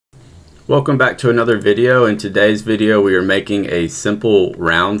Welcome back to another video. In today's video we are making a simple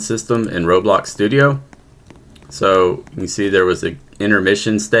round system in Roblox Studio. So you can see there was an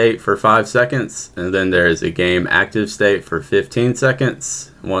intermission state for 5 seconds, and then there is a game active state for 15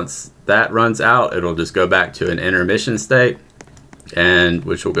 seconds. Once that runs out, it'll just go back to an intermission state, and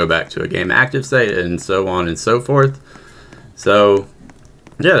which will go back to a game active state, and so on and so forth. So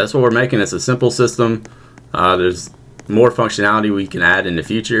yeah, that's what we're making. It's a simple system. There's more functionality we can add in the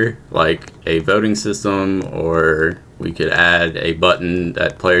future, like a voting system, or we could add a button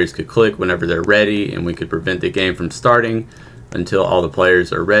that players could click whenever they're ready, and we could prevent the game from starting until all the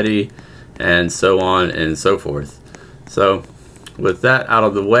players are ready, and so on and so forth. So with that out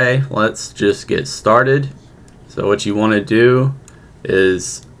of the way, let's just get started. So what you want to do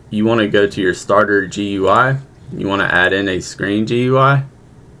is you want to go to your starter GUI. You want to add in a screen GUI.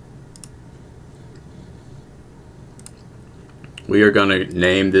 We are going to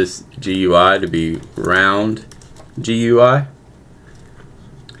name this GUI to be round GUI.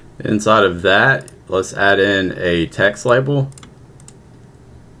 Inside of that, let's add in a text label.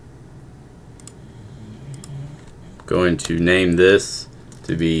 Going to name this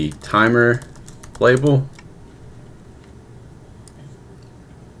to be timer label.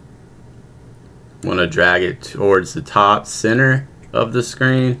 Want to drag it towards the top center of the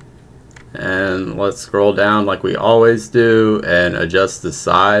screen. And let's scroll down like we always do and adjust the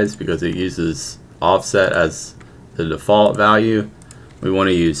size because it uses offset as the default value. We want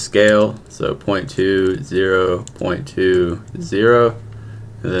to use scale, so 0.20, 0.20,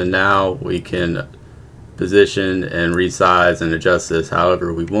 and then now we can position and resize and adjust this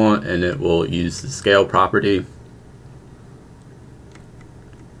however we want, and it will use the scale property.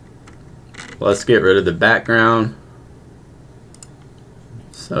 Let's get rid of the background.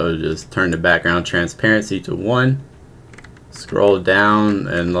 So just turn the background transparency to 1. Scroll down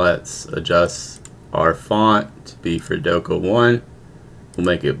and let's adjust our font to be Fredoka 1. We'll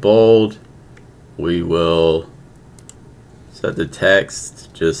make it bold. We will set the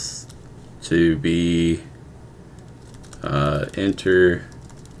text just to be intermission.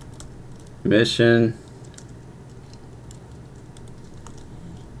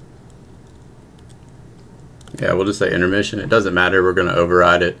 Yeah, we'll just say intermission. It doesn't matter. We're going to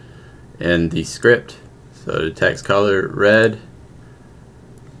override it in the script. So the text color red,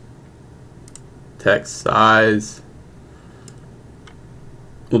 text size,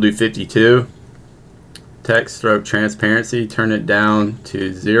 we'll do 52. Text stroke transparency, turn it down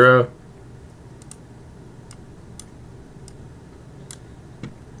to 0.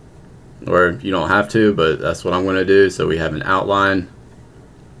 Or you don't have to, but that's what I'm going to do. So we have an outline,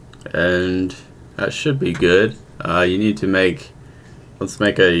 and that should be good. You need to let's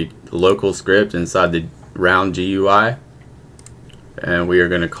make a local script inside the round GUI, and we are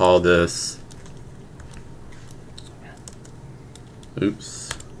going to call this,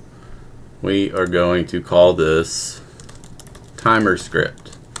 we are going to call this timer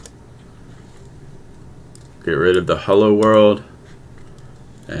script. Get rid of the hello world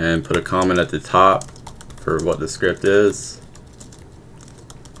and put a comment at the top for what the script is.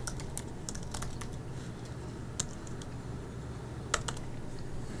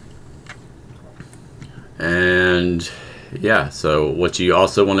 And yeah, so what you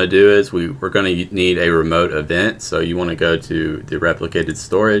also want to do is we're going to need a remote event. So you want to go to the replicated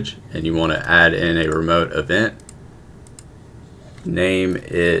storage and you want to add in a remote event. Name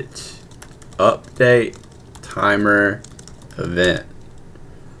it update timer event.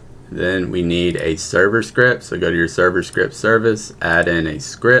 Then we need a server script. So go to your server script service, add in a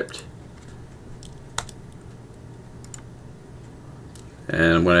script.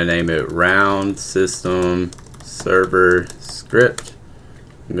 And I'm going to name it round system server script.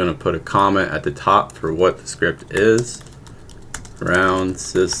 I'm going to put a comment at the top for what the script is. Round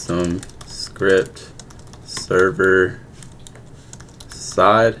system script server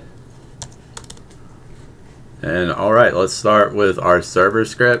side. And alright, let's start with our server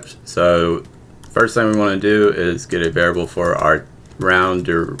script. So first thing we want to do is get a variable for our round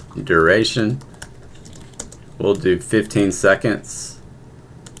duration. We'll do 15 seconds.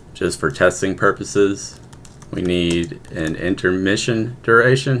 Just for testing purposes. We need an intermission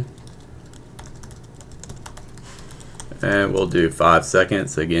duration, and we'll do 5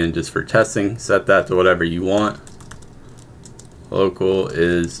 seconds again just for testing. Set that to whatever you want. Local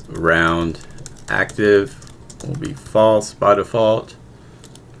is round active, will be false by default,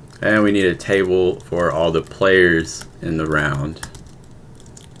 and we need a table for all the players in the round.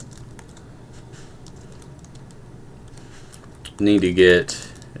 Need to get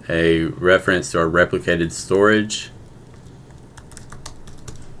a reference to our replicated storage.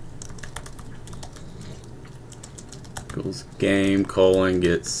 equals game colon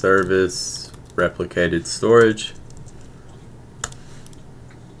get service replicated storage.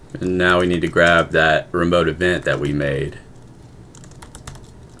 And now we need to grab that remote event that we made.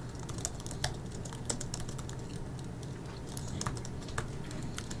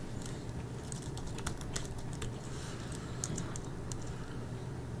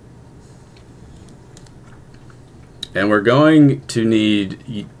 And we're going to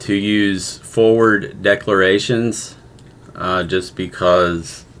need to use forward declarations just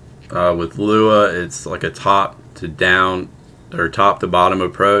because with Lua it's like a top to down or top to bottom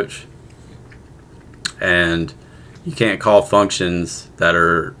approach, and you can't call functions that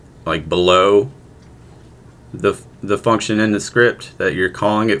are like below the function in the script that you're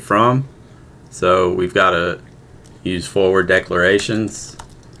calling it from. So we've got to use forward declarations.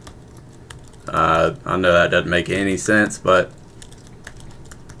 I know that doesn't make any sense, but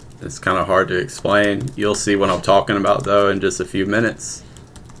it's kind of hard to explain. You'll see what I'm talking about though in just a few minutes.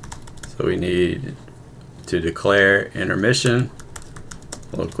 So we need to declare intermission,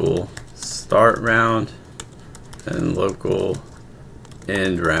 local start round, and local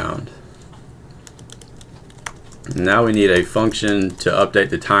end round. Now we need a function to update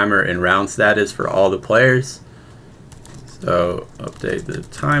the timer and round status for all the players. So update the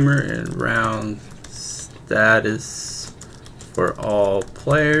timer and round status for all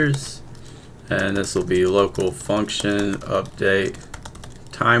players, and this will be local function update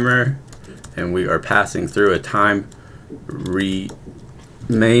timer, and we are passing through a time remaining.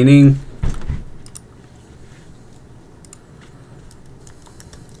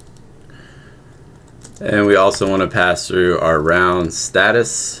 And we also want to pass through our round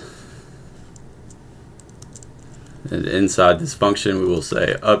status. And inside this function we will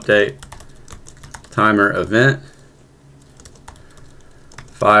say update timer event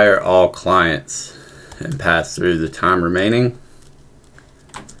fire all clients and pass through the time remaining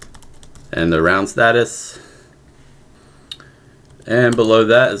and the round status. And below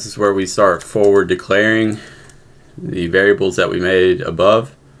that, this is where we start forward declaring the variables that we made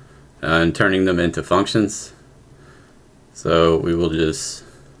above and turning them into functions. So we will just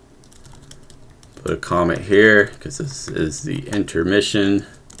put a comment here because this is the intermission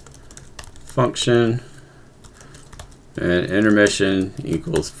function, and intermission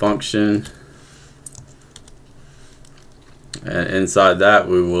equals function, and inside that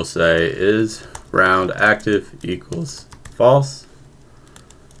we will say is round active equals false,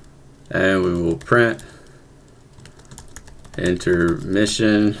 and we will print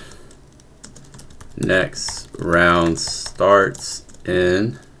intermission next round starts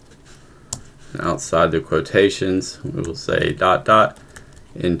in. Outside the quotations we will say dot dot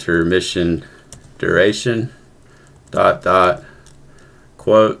intermission duration dot dot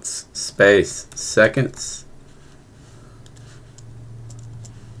quotes space seconds.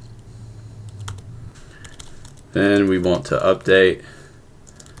 Then we want to update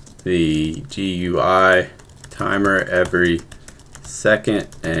the GUI timer every second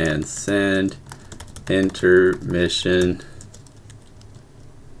and send intermission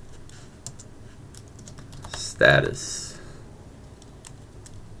status.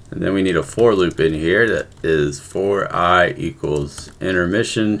 And then we need a for loop in here that is for I equals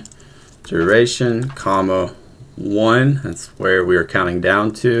intermission duration comma 1. That's where we are counting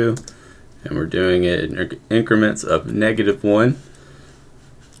down to, and we're doing it in increments of -1,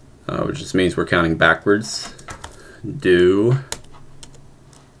 which just means we're counting backwards. Do,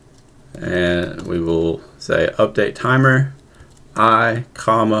 and we will say update timer I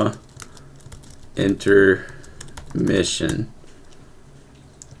comma intermission,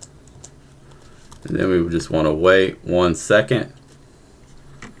 and then we would just want to wait 1 second,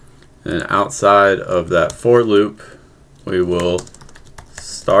 and outside of that for loop we will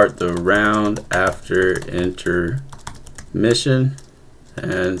start the round after intermission,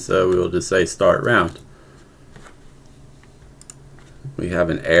 and so we will just say start round. We have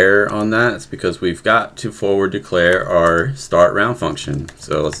an error on that. It's because we've got to forward declare our start round function,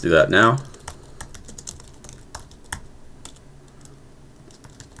 so let's do that now.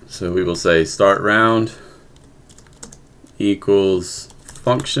 So we will say start round equals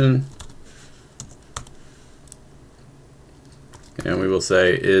function, and we will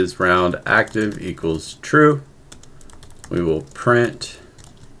say is round active equals true. We will print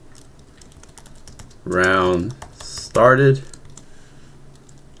round started,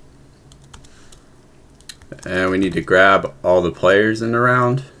 and we need to grab all the players in the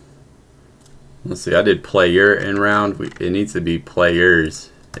round. Let's see, I did player in round. It needs to be players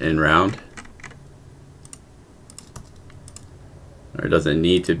in round. Or it doesn't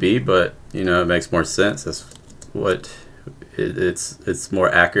need to be, but you know, it makes more sense. That's what it's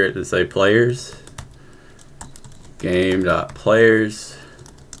more accurate to say players. Game.players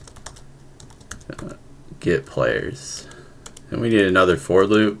get players. And we need another for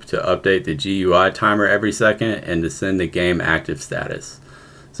loop to update the GUI timer every second and to send the game active status.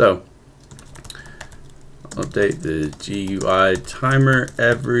 So update the GUI timer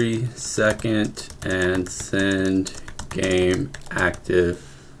every second and send game active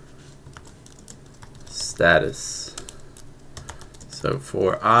status. So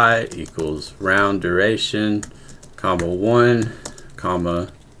for I equals round duration, comma 1, comma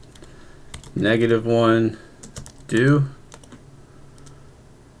 -1, do.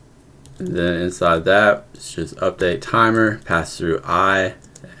 And then inside that, it's just update timer, pass through I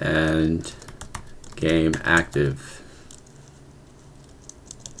and game active.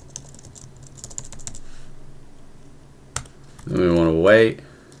 Then we want to wait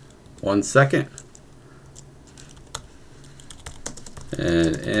 1 second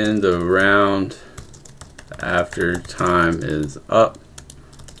and end the round after time is up.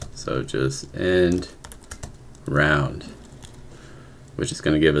 So just end round, which is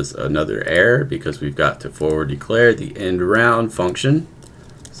going to give us another error because we've got to forward declare the end round function.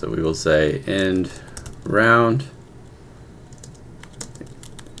 So we will say end round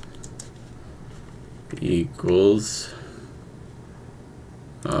equals,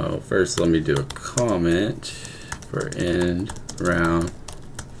 first let me do a comment for end round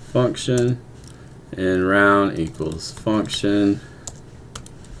function. End round equals function,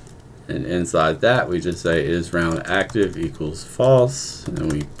 and inside that we just say is round active equals false, and then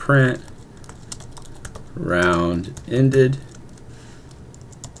we print round ended,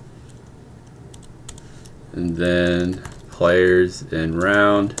 and then players in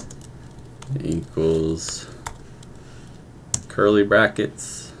round equals curly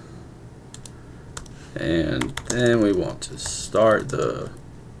brackets, and then we want to start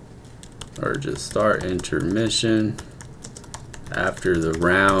just start intermission after the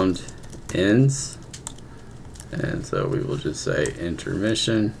round ends, and so we will just say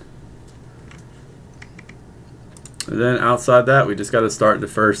intermission. And then outside that, we just got to start the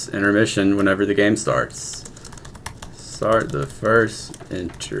first intermission whenever the game starts. Start the first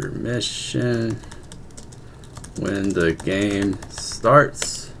intermission when the game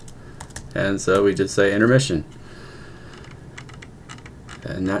starts, and so we just say intermission.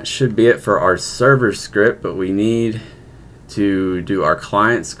 And that should be it for our server script, but we need to do our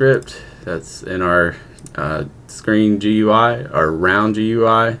client script that's in our screen GUI, our round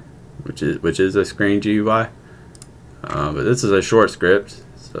GUI, which is a screen GUI. But this is a short script,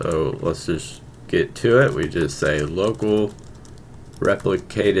 so let's just get to it. We just say local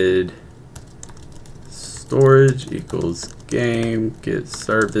replicated storage equals game get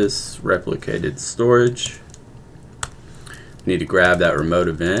service replicated storage. We need to grab that remote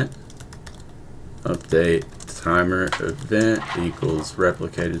event. Update timer event equals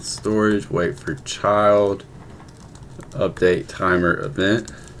replicated storage, wait for child, update timer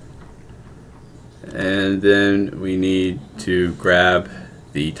event. And then we need to grab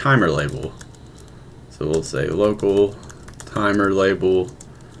the timer label. So we'll say local timer label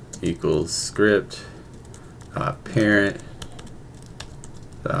equals script parent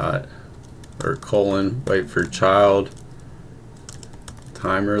dot or colon wait for child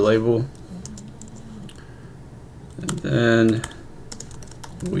timer label. And then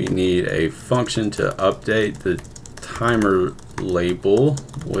we need a function to update the timer label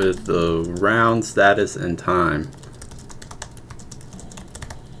with the round status and time.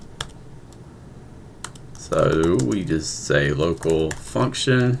 So we just say local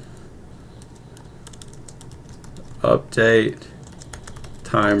function update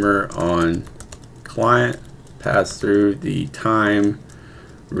timer on client, pass through the time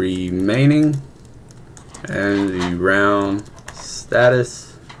remaining and the round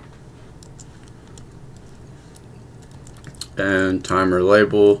status, and timer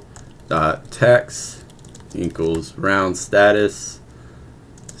label dot text equals round status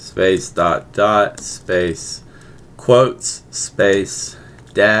space dot dot space quotes space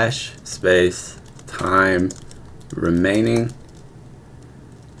dash space time remaining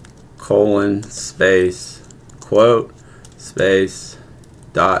colon space quote space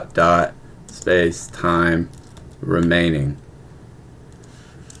dot dot space time remaining.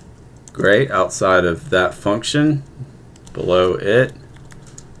 Great. Outside of that function, below it,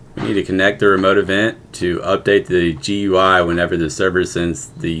 we need to connect the remote event to update the GUI whenever the server sends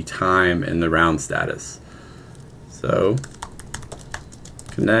the time and the round status. So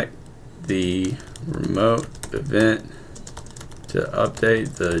connect the remote event to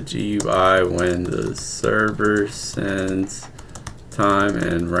update the GUI when the server sends time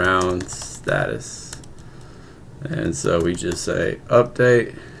and round status. And so we just say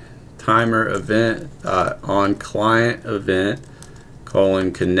update timer event on client event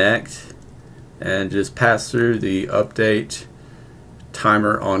 :connect, and just pass through the update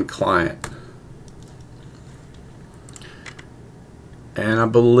timer on client. And I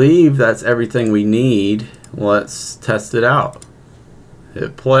believe that's everything we need. Let's test it out.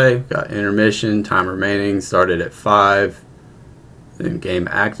 Hit play. Got intermission, time remaining, started at 5. Then game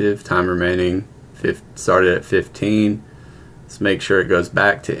active, time remaining, started at 15. Let's make sure it goes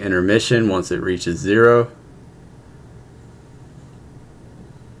back to intermission once it reaches 0.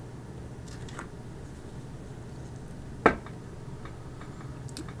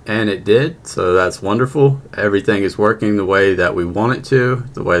 And it did, so that's wonderful. Everything is working the way that we want it to,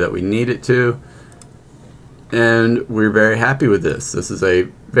 the way that we need it to. And we're very happy with this. This is a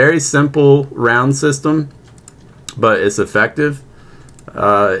very simple round system, but it's effective.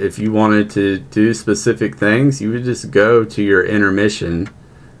 If you wanted to do specific things, you would just go to your intermission.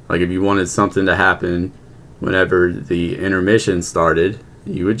 Like if you wanted something to happen whenever the intermission started,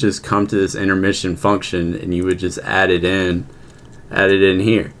 you would just come to this intermission function and you would just add it in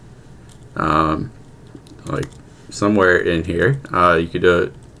here. Like somewhere in here. You could do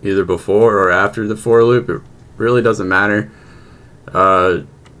it either before or after the for loop. It really doesn't matter. I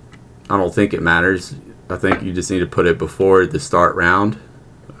don't think it matters. I think you just need to put it before the start round.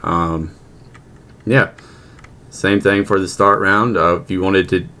 Yeah, same thing for the start round. If you wanted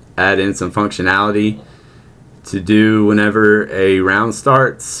to add in some functionality to do whenever a round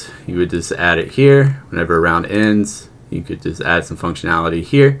starts, you would just add it here. Whenever a round ends, you could just add some functionality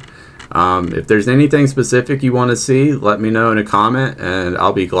here. If there's anything specific you want to see, let me know in a comment and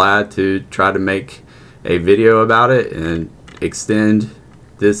I'll be glad to try to make a video about it and extend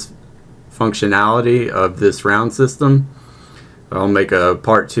this functionality of this round system. I'll make a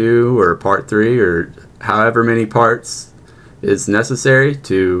part 2 or part 3 or however many parts is necessary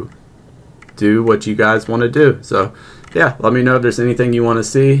to do what you guys want to do. So yeah, let me know if there's anything you want to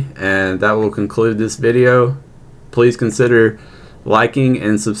see, and that will conclude this video. Please consider liking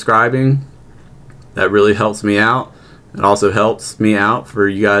and subscribing. That really helps me out. It also helps me out for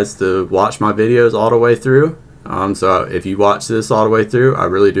you guys to watch my videos all the way through. So if you watch this all the way through, I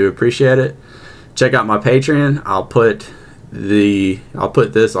really do appreciate it. Check out my Patreon. I'll put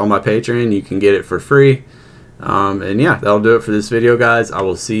this on my Patreon. You can get it for free. And yeah, that'll do it for this video, guys. I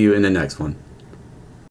will see you in the next one.